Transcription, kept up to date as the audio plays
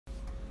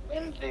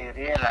when they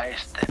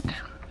realized that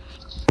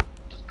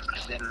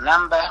the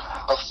number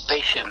of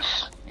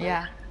patients,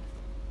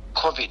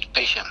 COVID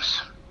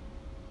patients,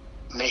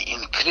 may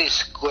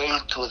increase going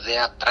to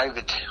their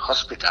private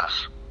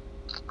hospitals,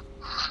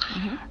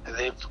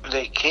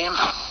 they came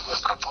with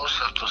a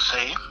proposal to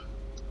say,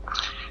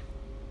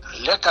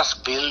 let us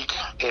build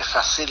a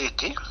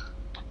facility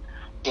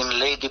in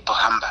Lady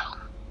Pohamba.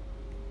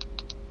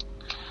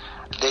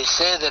 They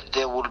say that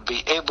they will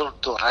be able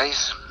to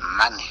raise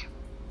money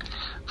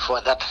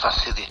for that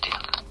facility.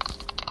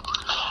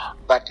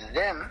 But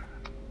then,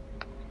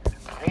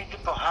 Lady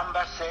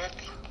Pohamba said,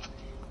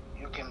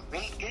 you can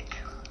build it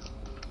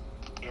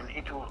and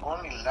it will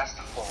only last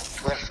for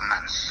 12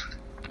 months.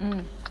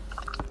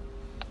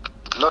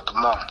 Not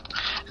more.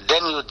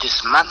 Then you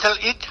dismantle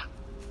it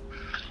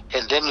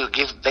and then you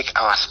give back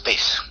our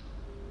space.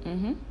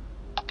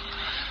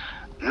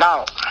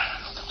 Now,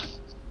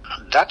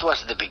 that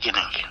was the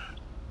beginning.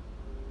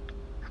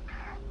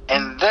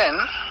 And then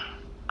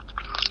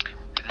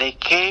they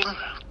came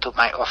to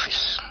my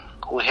office.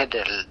 We had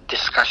a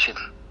discussion.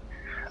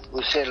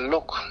 We said,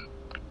 look,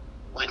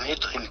 we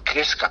need to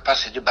increase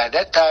capacity. By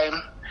that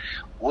time,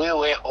 we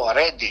were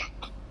already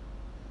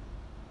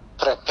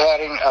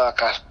preparing our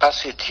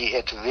capacity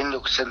at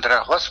Windhoek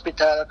Central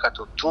Hospital,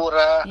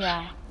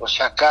 Katutura,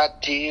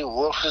 Oshakati,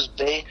 Wolf's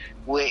Bay.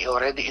 We're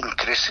already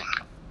increasing.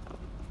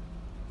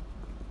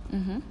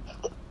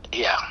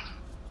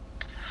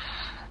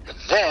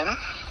 Then,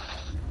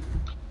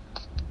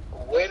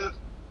 when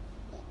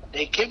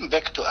they came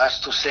back to us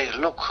to say,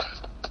 look,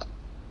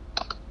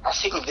 I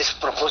think this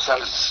proposal,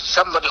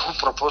 somebody who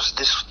proposed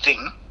this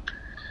thing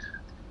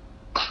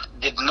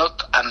did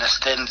not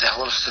understand the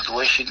whole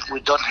situation. We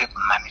don't have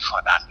money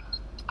for that.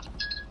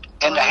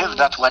 And I have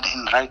that one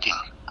in writing.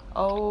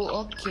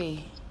 Oh,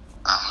 okay.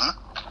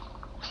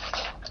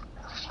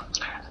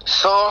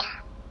 So,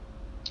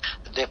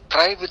 the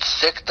private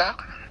sector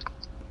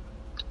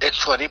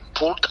actually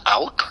pulled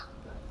out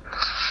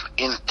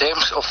in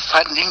terms of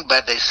funding,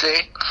 but they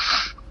say,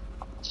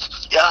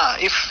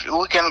 if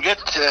we can get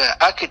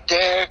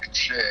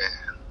architects,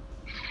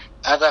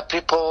 other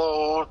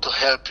people to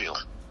help you.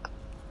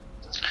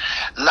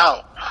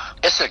 Now,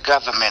 as a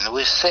government,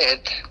 we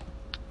said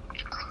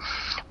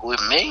we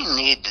may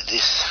need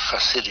this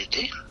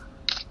facility.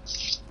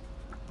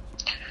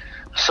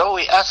 So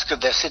we asked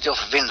the city of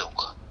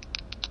Windhoek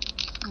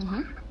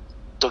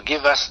to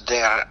give us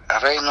their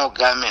Rhino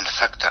garment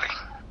factory.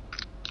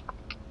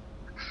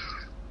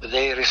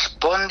 They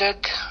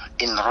responded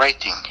in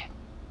writing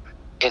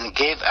and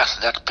gave us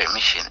that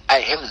permission. I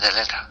have the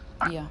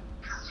letter.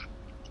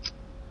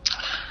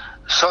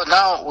 So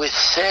now we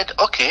said,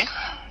 okay,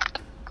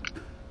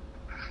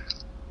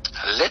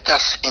 let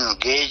us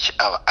engage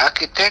our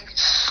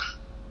architects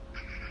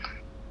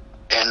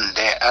and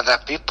the other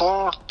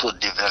people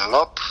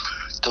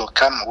to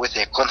come with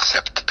a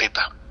concept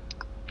paper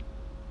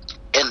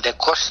and the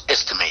cost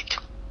estimate,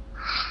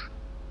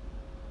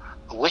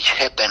 which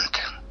happened.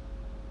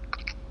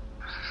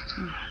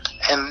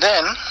 And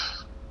then,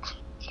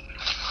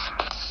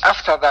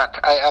 after that,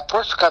 I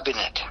approached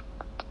cabinet.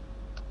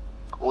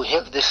 We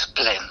have this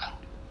plan.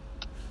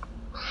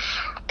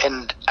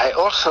 And I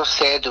also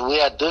said we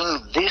are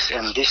doing this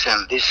and this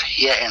and this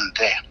here and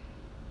there.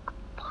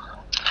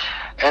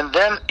 And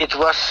then it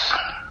was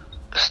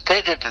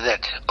stated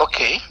that,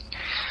 okay,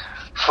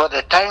 for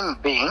the time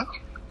being,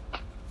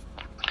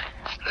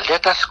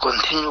 let us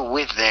continue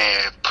with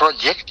the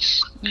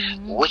projects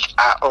which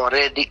are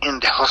already in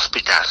the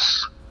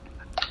hospitals.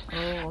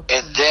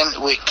 And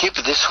then we keep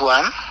this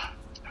one.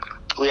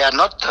 We are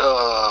not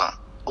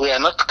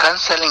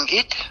cancelling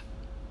it.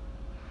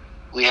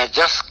 We are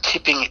just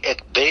keeping it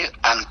at bay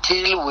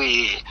until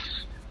we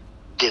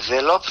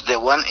develop the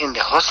one in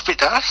the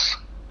hospitals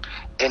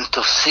and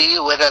to see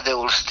whether there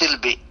will still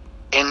be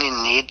any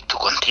need to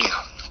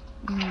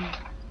continue.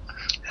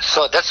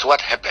 So that's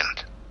what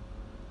happened.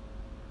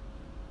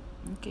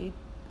 Okay.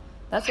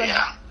 That's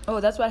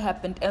what that's what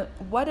happened.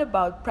 What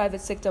about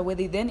private sector? Were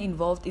they then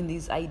involved in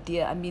this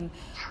idea? I mean,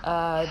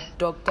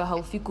 Dr.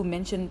 Haufiku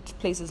mentioned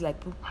places like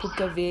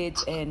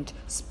Pukavit and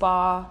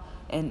SPA,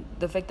 and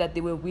the fact that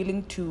they were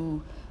willing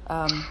to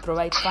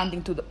provide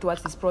funding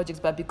towards these projects,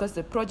 but because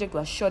the project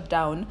was shut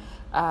down,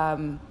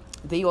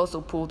 they also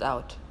pulled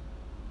out.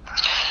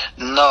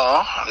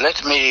 No,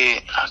 let me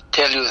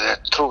tell you the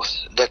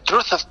truth. The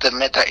truth of the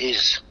matter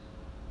is,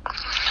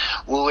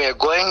 we were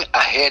going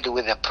ahead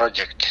with the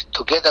project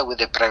together with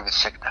the private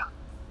sector.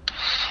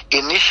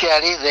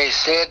 Initially, they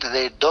said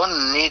they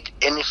don't need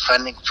any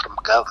funding from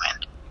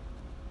government.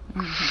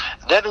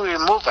 Then we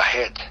move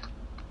ahead.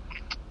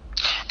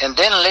 And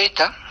then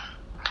later,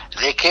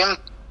 they came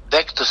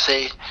back to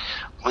say,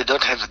 we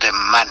don't have the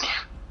money.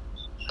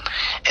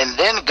 And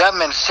then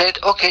government said,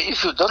 okay,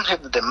 if you don't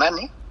have the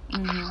money,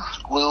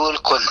 we will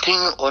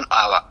continue on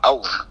our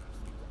own.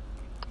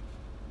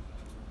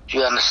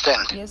 You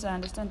understand? Yes, I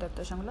understand,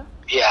 Dr. Shangula.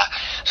 Yeah.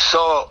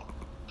 So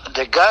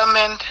the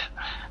government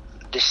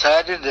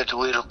decided that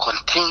we will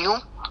continue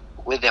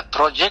with the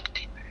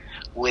project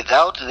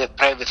without the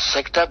private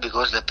sector,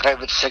 because the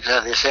private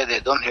sector, they say they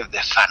don't have the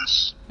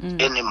funds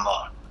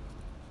anymore.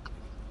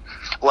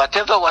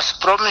 Whatever was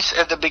promised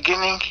at the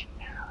beginning,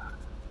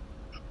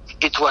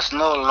 it was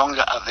no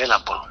longer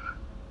available.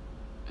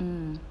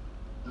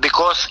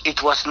 Because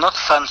it was not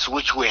funds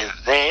which were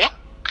there,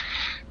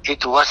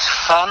 it was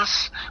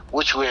funds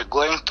which were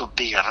going to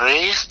be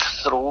raised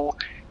through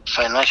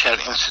financial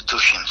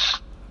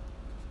institutions.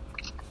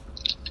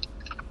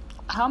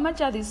 How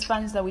much are these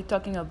funds that we're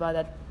talking about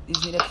that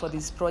is needed for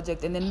this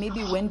project? And then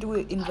maybe when do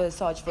we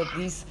envisage for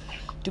this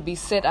to be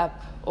set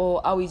up?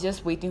 Or are we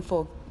just waiting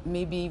for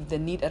maybe the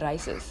need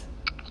arises?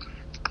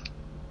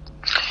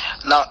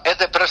 Now, at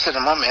the present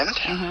moment,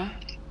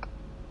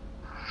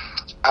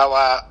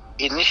 our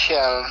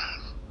initial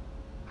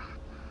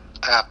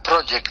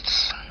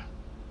projects,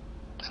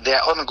 they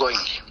are ongoing.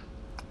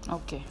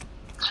 Okay.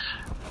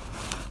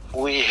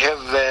 We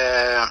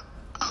have,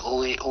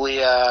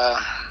 we are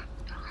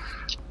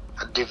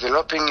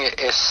developing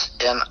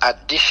an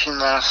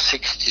additional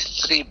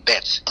 63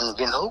 beds in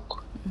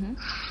Windhoek,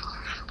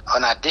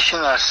 an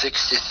additional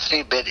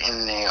 63 bed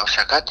in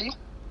Oshakati,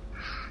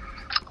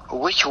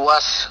 which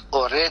was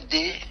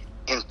already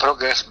in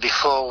progress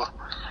before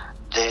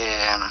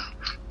the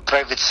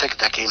private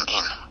sector came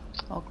in.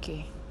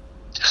 Okay.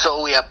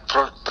 So we are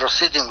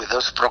proceeding with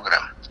those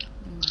programs.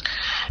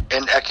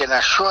 And I can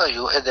assure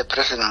you at the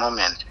present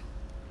moment,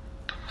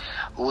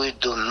 we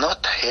do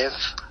not have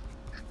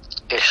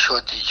a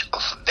shortage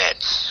of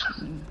beds.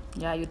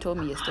 Yeah, you told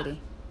me yesterday.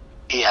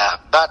 Yeah,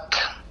 but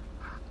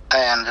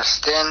I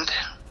understand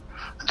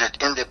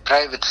that in the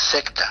private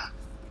sector,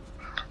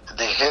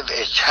 they have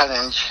a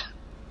challenge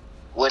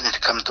when it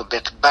comes to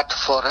bed. But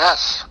for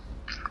us,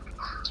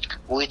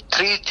 we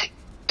treat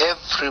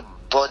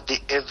everybody,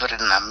 every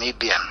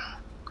Namibian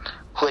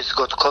who has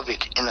got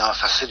COVID in our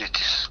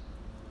facilities.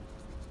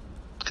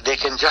 They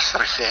can just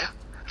refer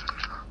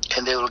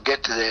and they will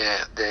get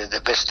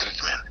the best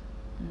treatment.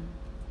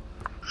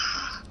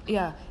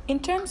 Yeah. In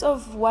terms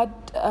of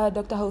what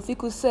Dr.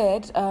 Haufiku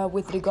said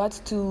with regards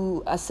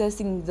to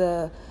assessing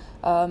the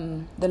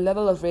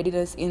level of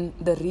readiness in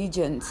the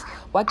regions,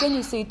 what can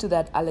you say to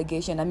that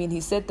allegation? I mean,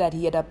 he said that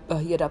he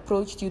had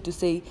approached you to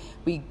say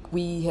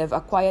we have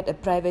acquired a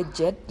private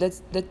jet.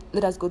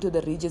 Let us go to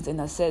the regions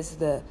and assess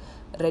the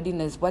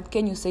readiness. What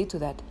can you say to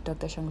that,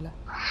 Dr. Shangula?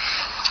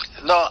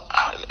 No.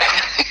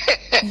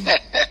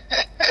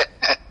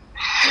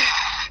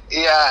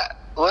 Yeah,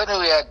 when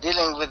we are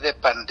dealing with the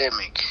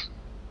pandemic,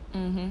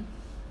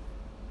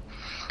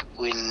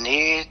 we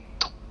need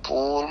to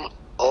pull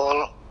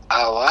all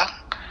our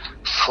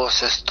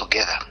forces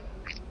together.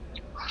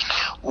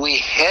 We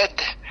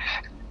had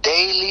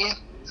daily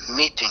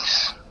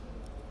meetings,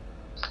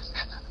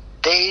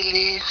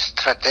 daily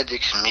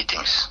strategic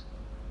meetings,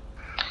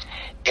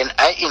 and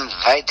I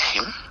invite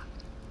him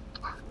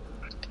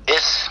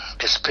as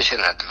a special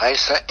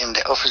advisor in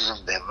the office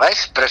of the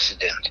Vice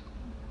President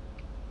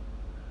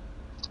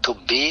to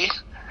be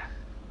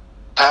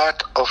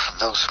part of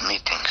those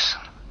meetings.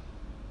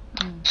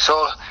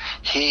 So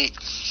he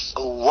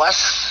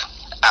was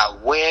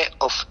aware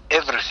of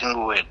everything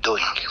we were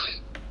doing.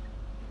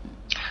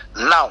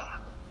 Now,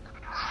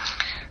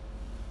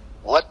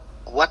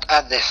 what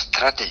are the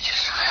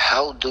strategies?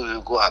 How do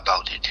you go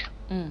about it?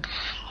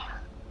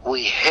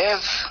 We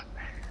have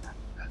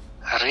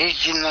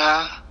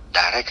regional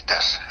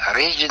directors,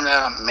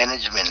 regional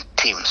management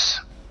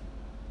teams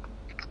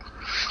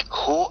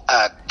who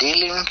are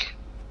dealing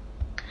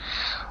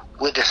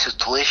with the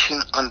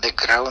situation on the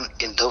ground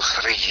in those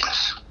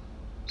regions.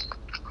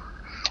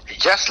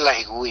 Just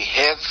like we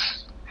have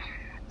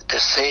the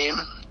same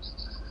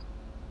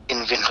in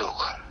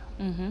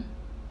Windhoek.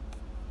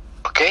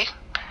 Okay?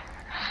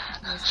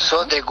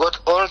 So they got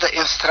all the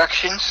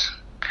instructions,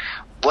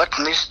 what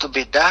needs to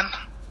be done,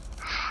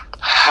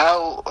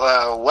 how,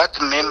 what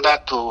member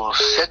to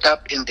set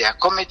up in their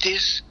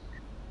committees,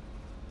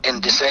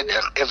 and decide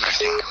on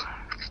everything.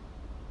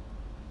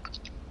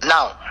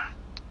 Now,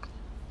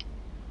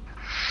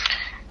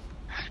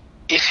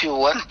 if you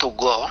want to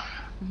go,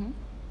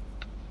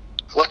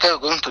 what are you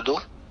going to do?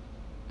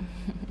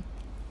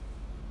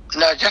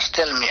 Now, just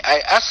tell me. I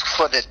ask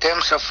for the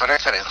terms of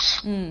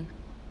reference.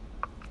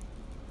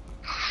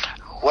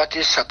 What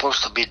is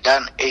supposed to be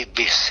done, A,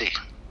 B, C?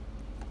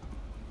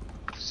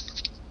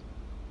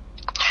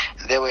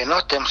 There were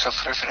no terms of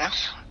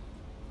reference.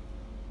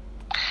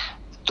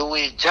 Do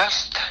we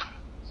just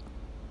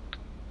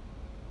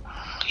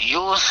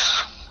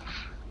use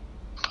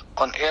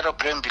on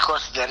aeroplane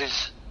because there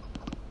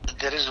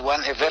is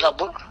one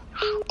available,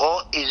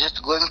 or is it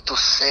going to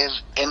serve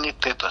any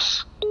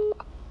purpose?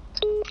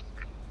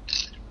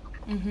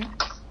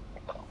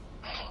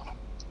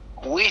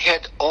 We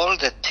had all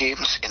the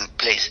teams in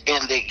place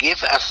and they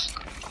give us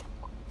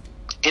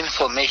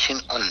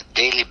information on a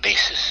daily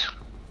basis.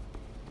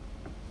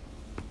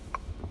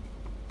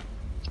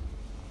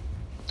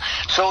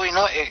 So we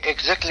know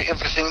exactly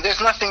everything.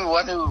 There's nothing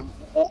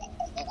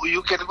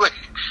you can go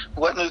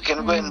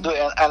and do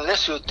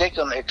unless you take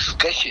an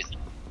excursion.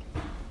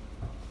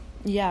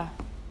 Yeah.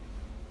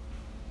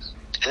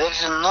 There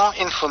is no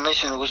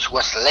information which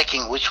was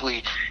lacking, which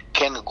we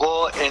can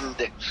go and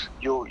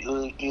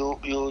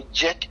you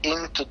jet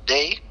in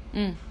today,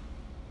 and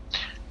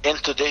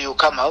today you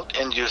come out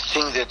and you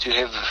think that you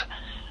have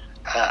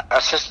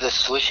assessed the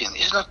situation.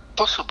 It's not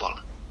possible.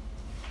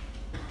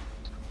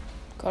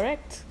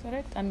 Correct.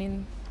 I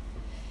mean,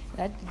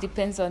 that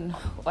depends on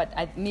what.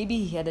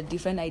 Maybe he had a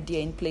different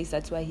idea in place.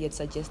 That's why he had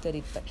suggested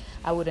it, but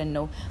I wouldn't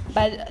know.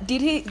 But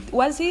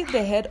was he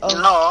the head of?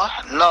 No.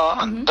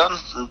 Mm-hmm.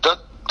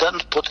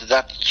 Don't put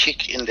that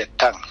chick in the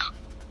tongue.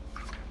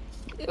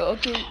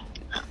 Okay.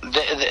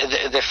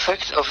 The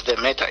fact of the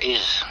matter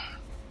is,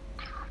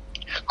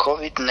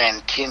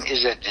 COVID-19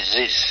 is a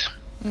disease.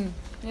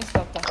 Yes,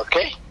 doctor.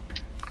 Okay?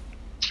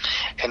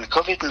 And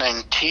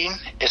COVID-19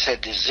 is a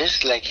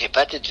disease like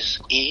hepatitis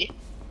E,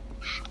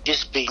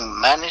 is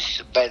being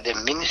managed by the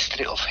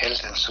Ministry of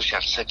Health and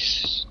Social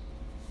Services.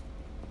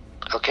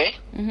 Okay?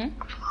 Mm-hmm.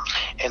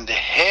 And the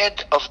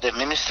head of the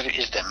ministry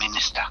is the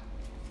minister.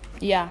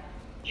 Yeah.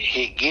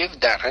 He give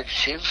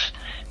directives,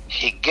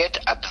 he get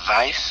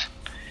advice,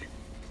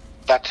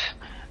 but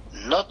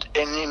not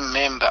any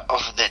member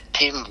of the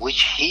team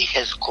which he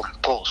has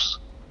composed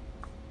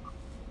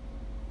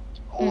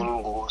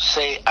will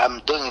say, I'm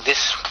doing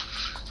this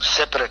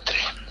separately.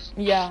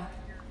 Yeah.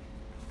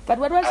 But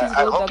what was his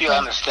role? I hope you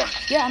understand.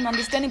 Yeah, I'm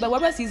understanding. But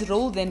what was his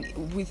role then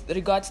with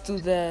regards to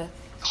the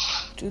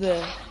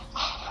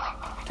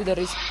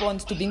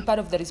response, to being part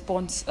of the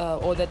response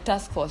or the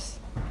task force?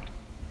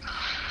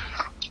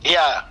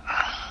 Yeah.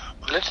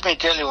 Let me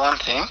tell you one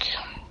thing.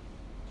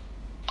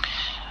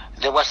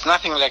 There was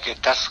nothing like a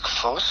task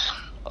force.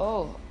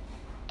 Oh.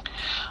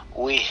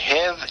 We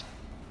have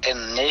a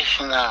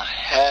National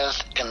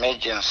Health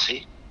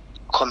Emergency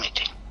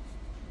Committee.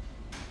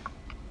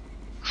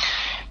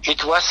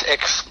 It was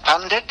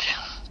expanded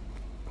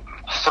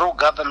through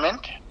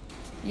government,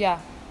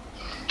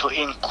 to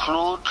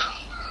include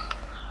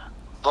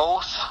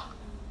both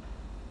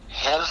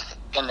health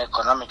and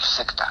economic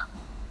sector.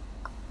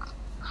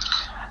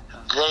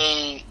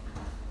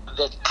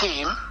 The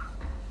team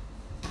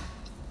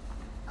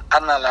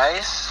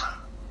analyze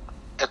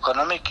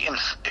economic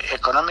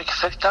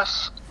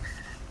factors,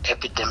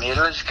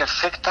 epidemiological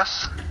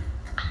factors,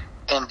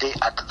 and they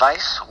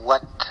advise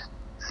what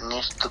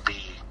needs to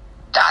be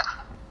done.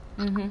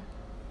 Mm-hmm.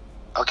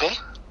 Okay?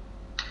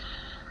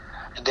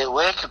 They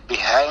work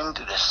behind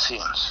the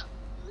scenes,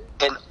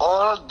 and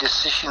all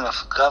decisions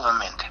of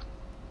government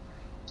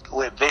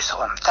were based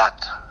on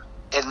that.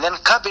 And then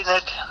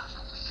cabinet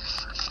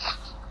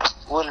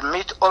will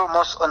meet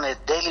almost on a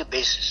daily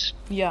basis.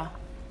 Yeah.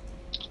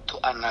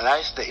 To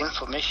analyze the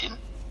information,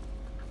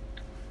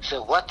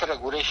 so what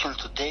regulation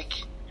to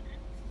take,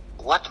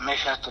 what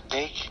measure to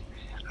take,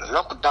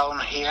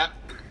 lockdown here,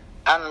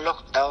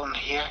 unlock down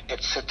here,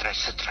 etc.,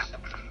 etc.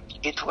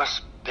 It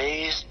was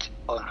based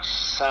on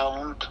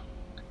sound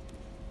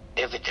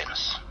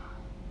evidence.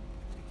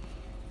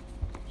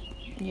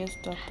 Yes,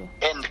 doctor.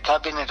 And the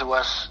cabinet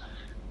was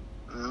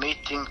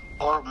meeting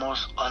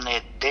almost on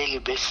a daily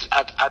basis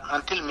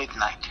until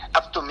midnight,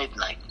 up to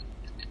midnight.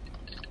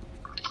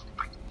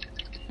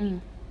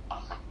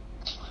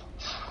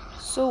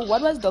 So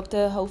what was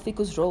Dr.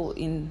 Haufiku's role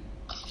in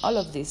all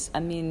of this? I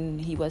mean,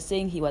 he was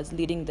saying he was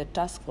leading the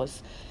task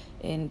force,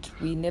 and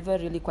we never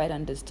really quite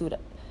understood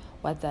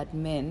what that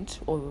meant,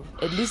 or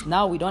at least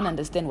now we don't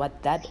understand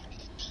what that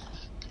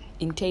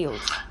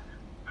entails.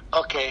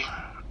 Okay.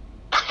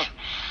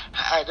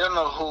 I don't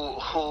know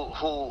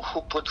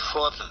who put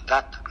forth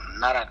that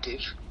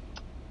narrative.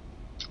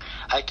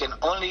 I can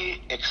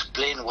only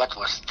explain what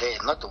was there,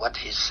 not what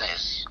he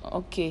says.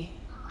 Okay.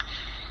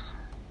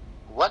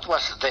 What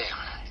was there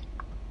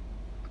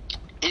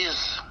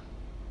is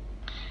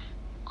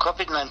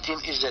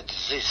COVID-19 is a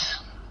disease.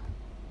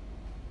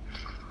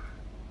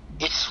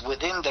 It's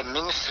within the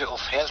Ministry of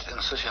Health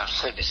and Social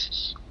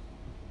Services.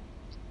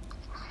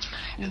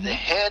 Mm-hmm. The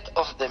head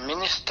of the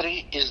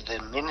ministry is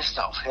the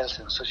Minister of Health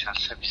and Social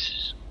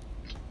Services.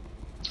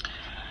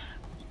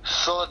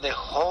 So the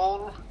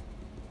whole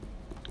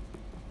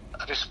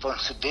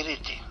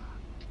responsibility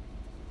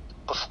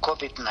of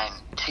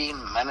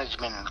COVID-19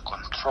 management and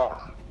control,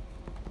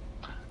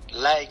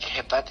 like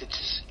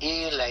hepatitis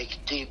E, like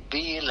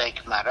TB,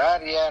 like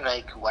malaria,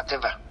 like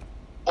whatever,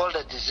 all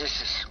the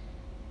diseases,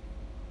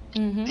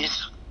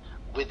 is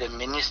with the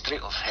Ministry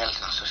of Health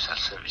and Social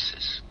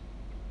Services.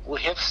 We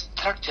have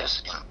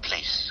structures in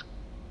place.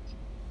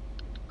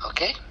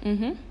 Okay?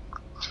 Mm-hmm.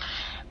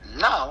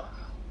 Now,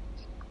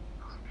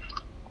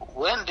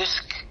 when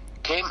this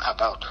came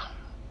about,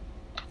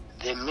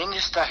 the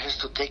minister has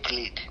to take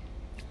lead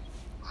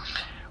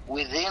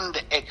within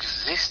the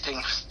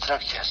existing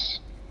structures.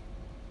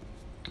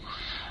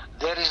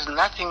 There is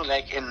nothing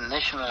like a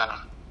national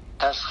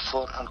task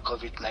force on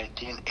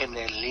COVID-19 and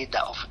a leader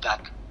of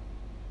that.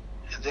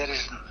 There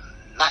is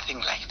nothing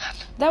like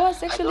that. That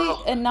was actually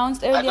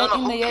announced earlier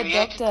in the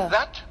year, Doctor.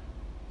 That.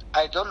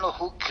 I don't know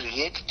who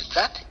created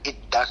that.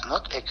 It does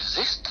not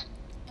exist.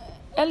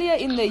 Earlier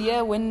in the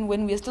year, when we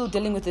were still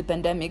dealing with the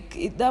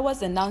pandemic, that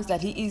was announced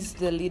that he is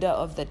the leader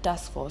of the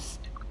task force.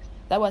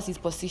 That was his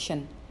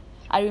position.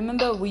 I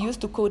remember we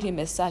used to quote him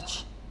as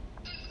such.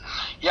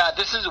 Yeah,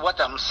 this is what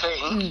I'm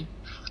saying.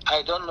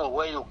 I don't know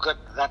where you got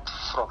that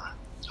from.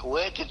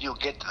 Where did you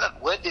get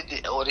that? Where did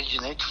it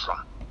originate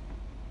from?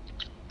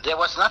 There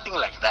was nothing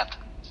like that.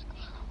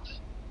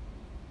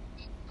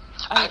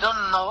 I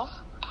don't know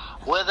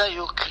whether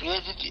you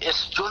created it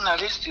as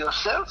journalist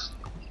yourself.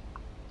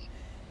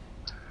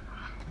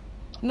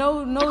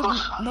 No,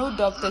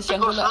 Dr.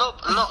 Shangula.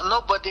 Because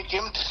nobody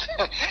came to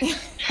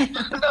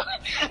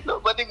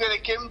nobody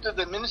came to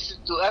the ministry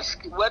to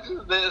ask what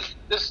is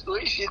the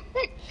situation.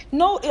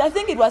 No, I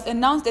think it was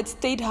announced at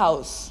State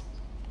House.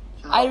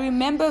 No. I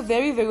remember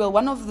very, very well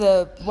one of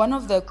the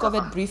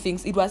COVID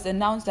briefings. It was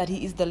announced that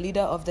he is the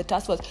leader of the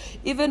task force.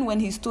 Even when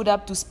he stood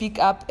up to speak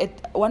up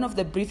at one of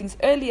the briefings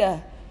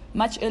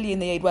much earlier in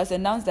the year, it was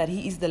announced that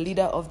he is the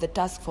leader of the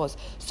task force.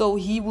 So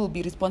he will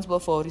be responsible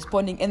for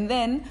responding. And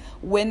then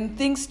when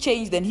things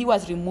changed, then he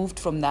was removed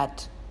from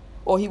that.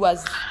 Or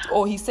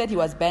he said he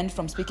was banned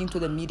from speaking to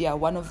the media,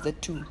 one of the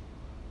two.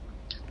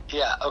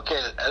 Yeah, okay.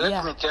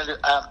 Let me tell you,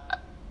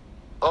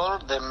 all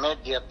the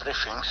media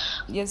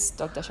briefings. Yes,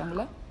 Dr.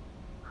 Shangula.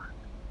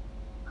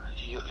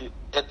 You,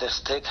 at the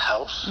State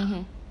House,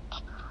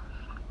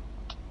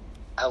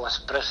 I was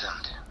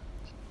present.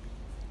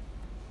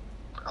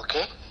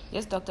 Okay?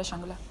 Yes, Dr.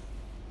 Shangula.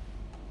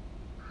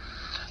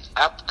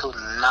 Up to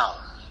now,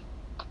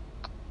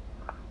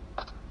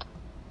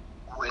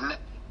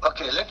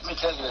 let me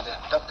tell you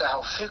that Dr.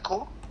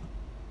 Haufiku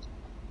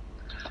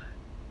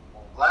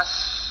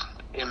was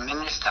a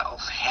minister of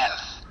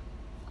health.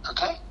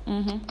 Okay?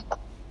 And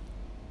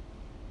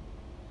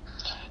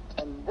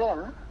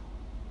then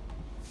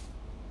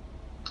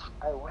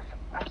I was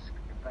asked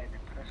by the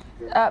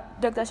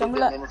president. Dr.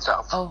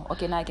 Shangula. Oh,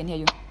 okay, now I can hear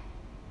you.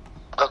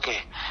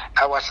 Okay,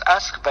 I was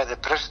asked by the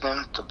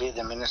president to be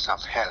the Minister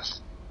of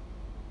Health.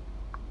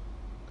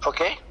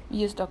 Okay?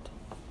 Yes, doctor.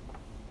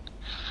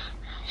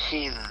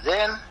 He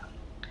then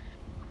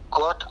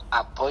got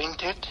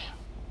appointed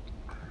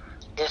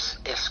as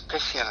a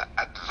special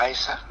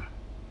advisor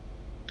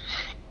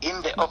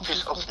in the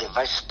office of the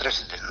vice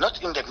president,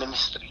 not in the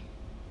ministry.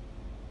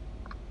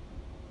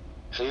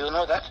 Do you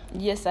know that?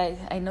 Yes,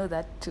 I know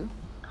that too.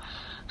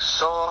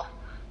 So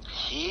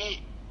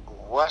he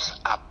was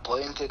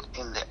appointed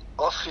in the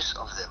office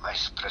of the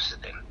vice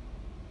president.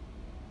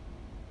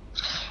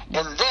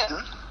 And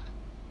then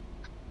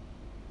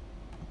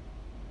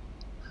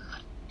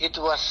it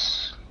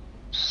was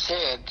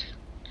said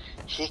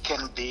he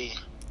can be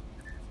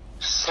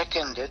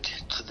seconded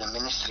to the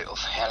Ministry of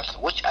Health,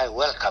 which I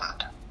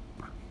welcomed.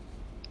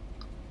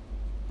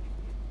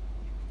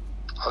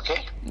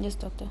 Okay? Yes,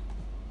 doctor.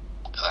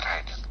 All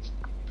right.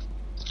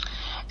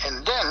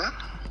 And then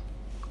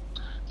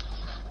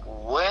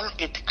when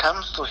it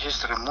comes to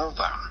his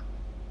removal,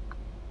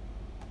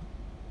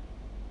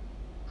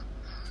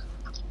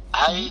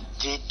 I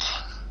did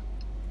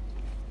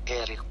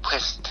a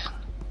request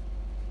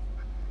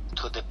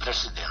to the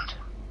president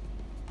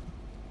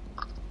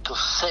to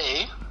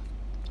say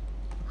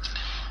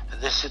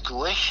the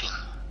situation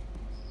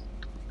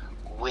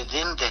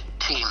within the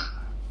team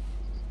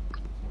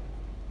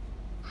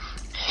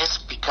has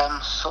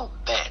become so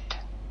bad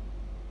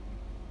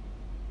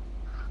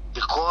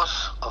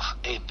because of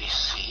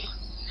ABC,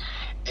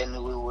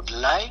 and we would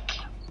like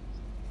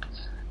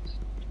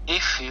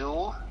if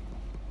you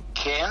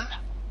can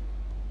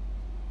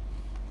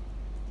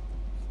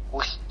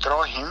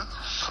withdraw him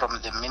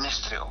from the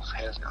Ministry of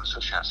Health and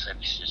Social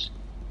Services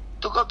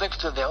to go back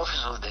to the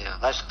office of the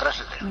Vice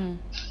President.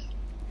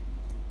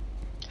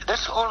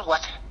 That's all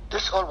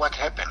what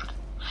happened.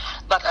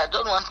 But I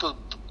don't want to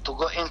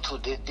go into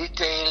the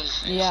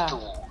details as to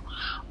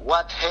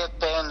what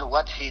happened,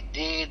 what he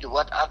did,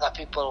 what other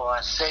people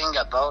were saying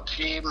about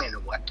him,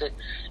 and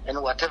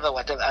whatever.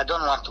 I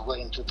don't want to go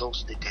into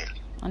those details.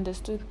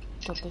 Understood,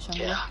 Dr. Shangula.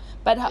 Yeah.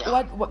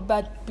 But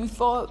but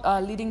before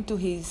leading to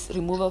his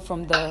removal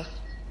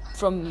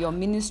from your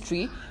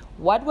ministry,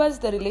 what was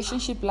the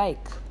relationship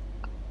like?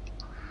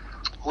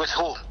 With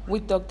who?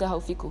 With Dr.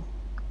 Haufiku.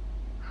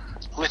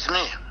 With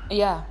me?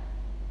 Yeah.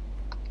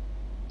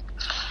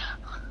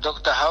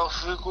 Dr.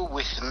 Haufiku,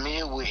 with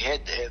me, we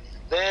had a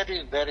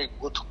very, very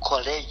good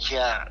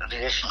collegial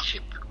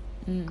relationship.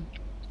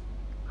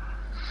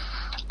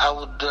 I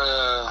would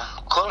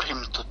call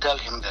him to tell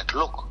him that,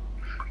 look,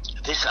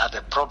 these are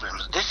the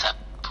problems.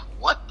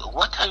 What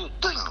are you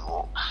doing?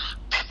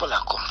 People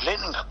are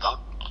complaining about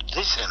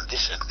this and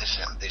this and this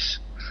and this.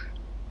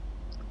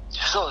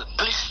 So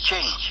please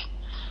change.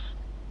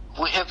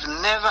 We have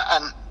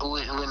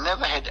we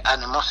never had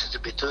animosity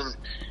between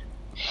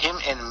him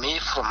and me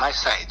from my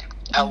side.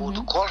 I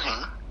would call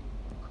him.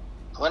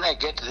 When I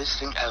get this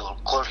thing, I will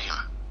call him.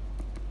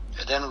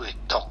 And then we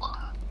talk.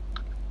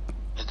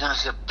 And then I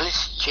say,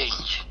 please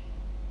change.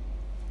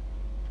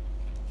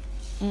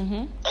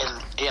 And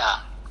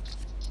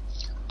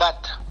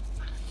but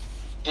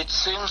it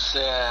seems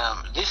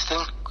this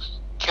thing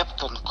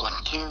kept on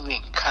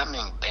continuing,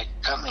 coming back,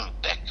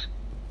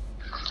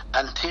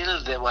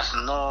 until there was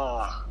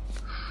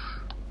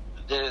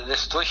the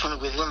situation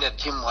within the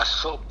team was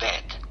so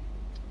bad.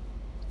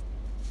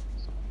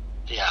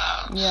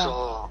 Yeah.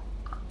 So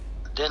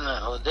then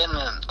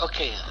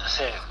okay,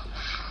 say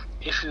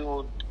if you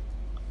would,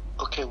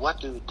 okay, what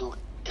do you do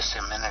as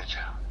a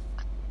manager?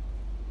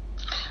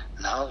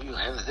 Now you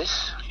have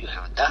this, you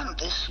have done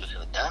this, you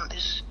have done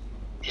this.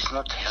 It's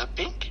not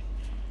helping.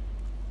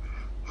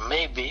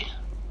 Maybe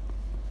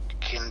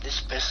can this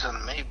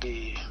person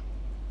maybe,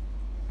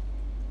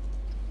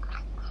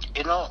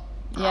 you know,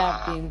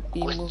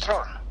 be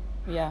withdrawn?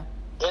 Moved. Yeah.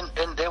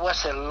 And there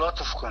was a lot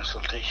of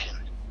consultation,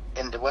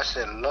 and there was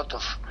a lot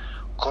of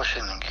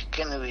cautioning.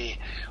 Can we?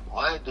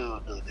 Why do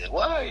you do this?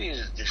 Why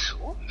is this?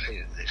 Why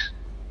is this?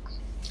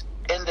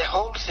 And the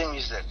whole thing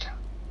is that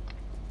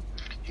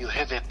you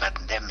have a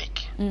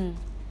pandemic.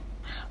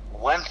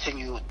 One thing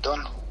you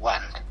don't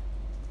want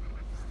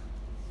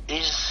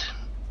is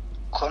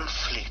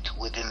conflict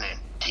within a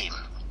team,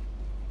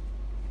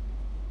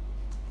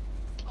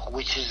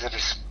 which is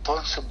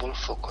responsible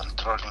for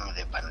controlling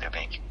the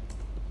pandemic.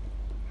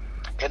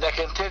 And I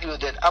can tell you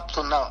that up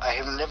to now, I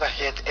have never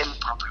had any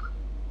problem.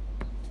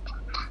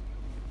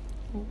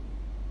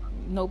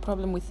 No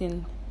problem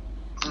within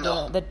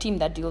the team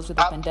that deals with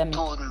the pandemic?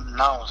 Up to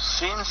now,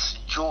 since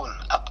June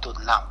up to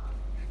now,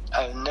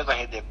 I've never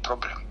had a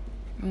problem.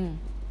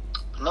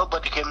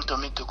 Nobody came to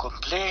me to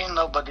complain.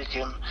 Nobody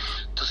came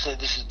to say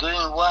this is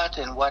doing what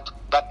and what.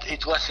 But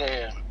it was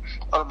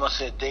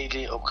almost a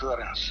daily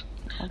occurrence.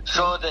 Okay.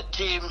 So the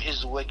team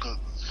is working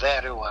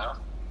very well,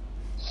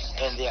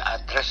 and they are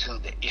addressing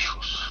the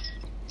issues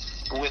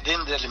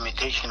within the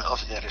limitation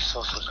of the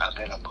resources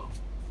available.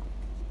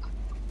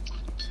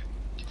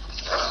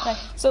 Right.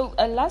 So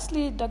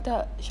lastly,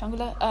 Dr.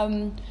 Shangula,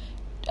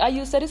 are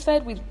you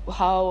satisfied with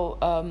how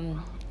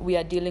we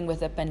are dealing with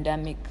the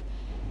pandemic,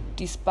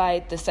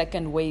 despite the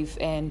second wave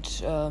and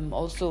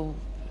also,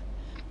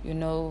 you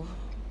know,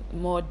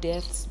 more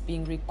deaths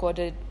being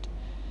recorded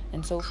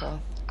and so forth?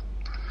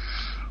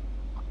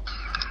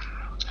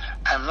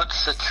 I'm not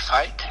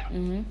satisfied.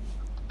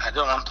 I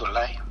don't want to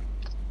lie.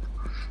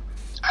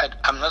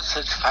 I'm not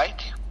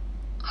satisfied.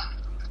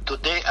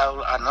 Today I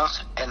will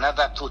announce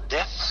another 2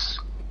 deaths.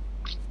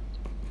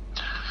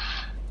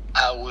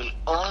 I will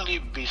only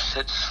be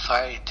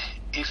satisfied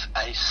if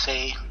I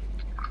say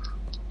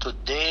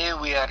today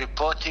we are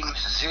reporting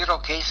 0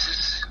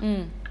 cases.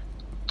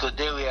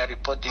 Today we are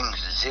reporting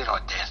 0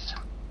 deaths.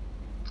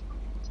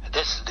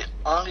 That's the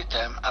only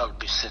time I will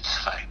be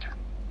satisfied.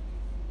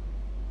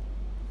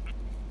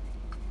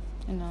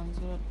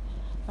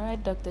 All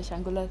right, Dr.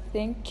 Shangula,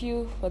 thank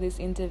you for this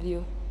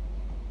interview.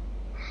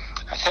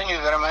 Thank you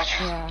very much.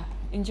 Yeah,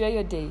 enjoy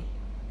your day.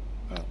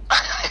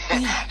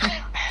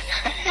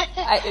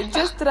 I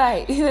just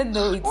try, even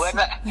though it's... When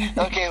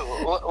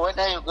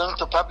are you going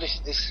to publish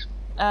this?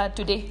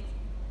 Today.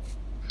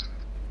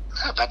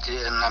 But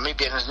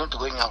Namibian is not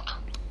going out.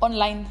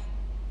 Online.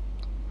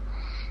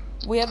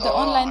 We have the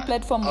online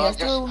platform. We are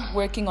still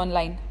working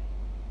online.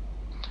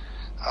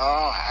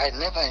 I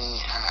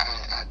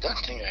don't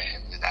think I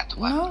have that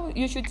one. No,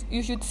 you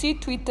should see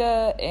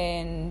Twitter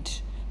and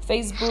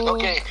Facebook.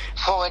 Okay,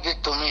 forward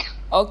it to me.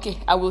 Okay,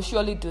 I will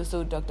surely do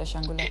so, Dr.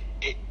 Shangula.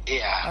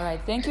 Yeah. All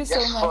right, thank you Just so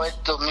much. forward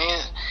to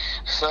me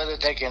so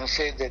that I can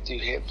say that you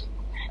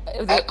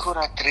have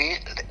accurately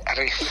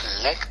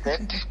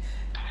reflected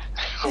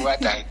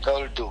what I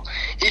told you.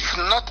 If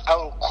not, I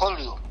will call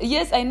you.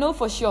 Yes, I know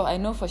for sure. All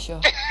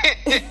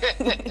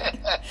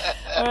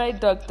right,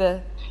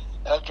 doctor.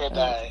 Okay,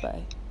 bye.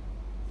 Bye.